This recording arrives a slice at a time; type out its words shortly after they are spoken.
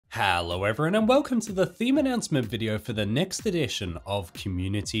Hello everyone and welcome to the theme announcement video for the next edition of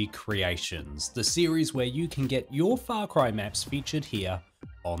Community Creations, the series where you can get your Far Cry maps featured here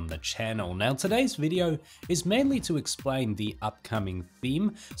on the channel. Now today's video is mainly to explain the upcoming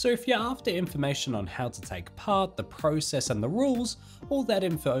theme, so if you're after information on how to take part, the process and the rules, all that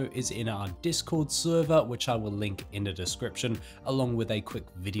info is in our Discord server, which I will link in the description, along with a quick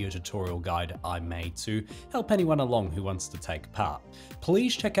video tutorial guide I made to help anyone along who wants to take part.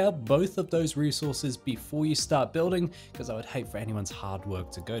 Please check out both of those resources before you start building, because I would hate for anyone's hard work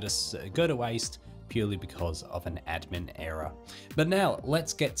to go to waste purely because of an admin error. But now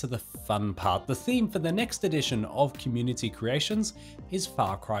let's get to the fun part. The theme for the next edition of Community Creations is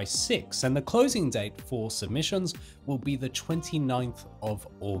Far Cry 6, and the closing date for submissions will be the 29th of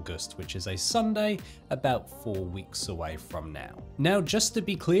August, which is a Sunday, about 4 weeks away from now. Now, just to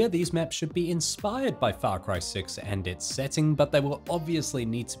be clear, these maps should be inspired by Far Cry 6 and its setting, but they will obviously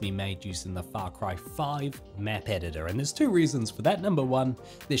need to be made using the Far Cry 5 map editor, and there's two reasons for that. Number one,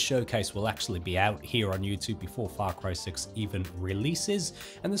 this showcase will actually be out here on YouTube before Far Cry 6 even releases,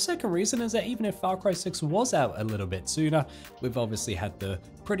 and the second reason is that even if Far Cry 6 was out a little bit sooner, we've obviously had the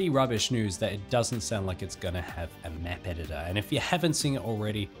pretty rubbish news that it doesn't sound like it's gonna have a map editor. And if you haven't seen it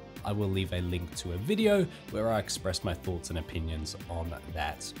already, I will leave a link to a video where I express my thoughts and opinions on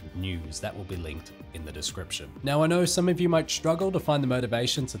that news. That will be linked in the description. Now, I know some of you might struggle to find the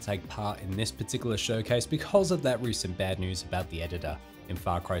motivation to take part in this particular showcase because of that recent bad news about the editor in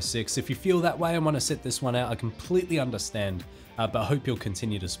Far Cry 6. If you feel that way and want to sit this one out, I completely understand, but I hope you'll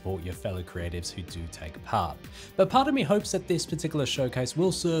continue to support your fellow creatives who do take part. But part of me hopes that this particular showcase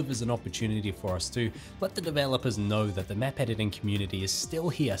will serve as an opportunity for us to let the developers know that the map editing community is still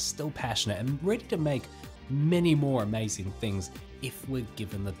here, still passionate, and ready to make many more amazing things if we're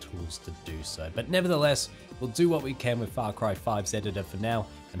given the tools to do so. But nevertheless, we'll do what we can with Far Cry 5's editor for now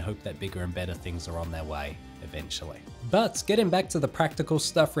and hope that bigger and better things are on their way eventually. But getting back to the practical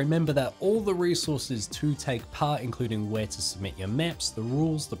stuff, remember that all the resources to take part, including where to submit your maps, the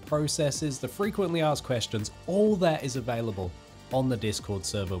rules, the processes, the frequently asked questions, all that is available on the Discord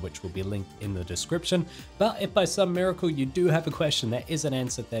server, which will be linked in the description. But if by some miracle you do have a question that isn't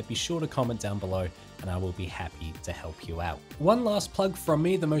answered there, be sure to comment down below and I will be happy to help you out. One last plug from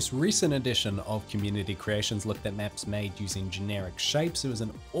me, the most recent edition of Community Creations looked at maps made using generic shapes. It was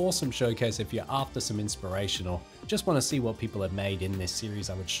an awesome showcase. If you're after some inspiration or just want to see what people have made in this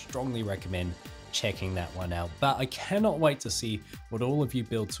series, I would strongly recommend checking that one out. But I cannot wait to see what all of you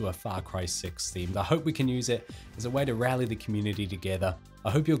build to a Far Cry 6 theme. I hope we can use it as a way to rally the community together.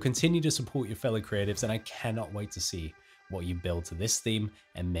 I hope you'll continue to support your fellow creatives, and I cannot wait to see what you build to this theme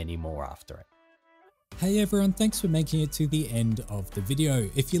and many more after it. Hey everyone, thanks for making it to the end of the video.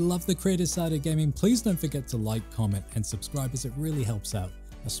 If you love the creative side of gaming, please don't forget to like, comment and subscribe, as it really helps out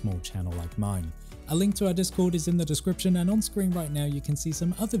a small channel like mine. A link to our Discord is in the description, and on screen right now you can see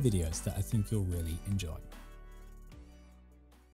some other videos that I think you'll really enjoy.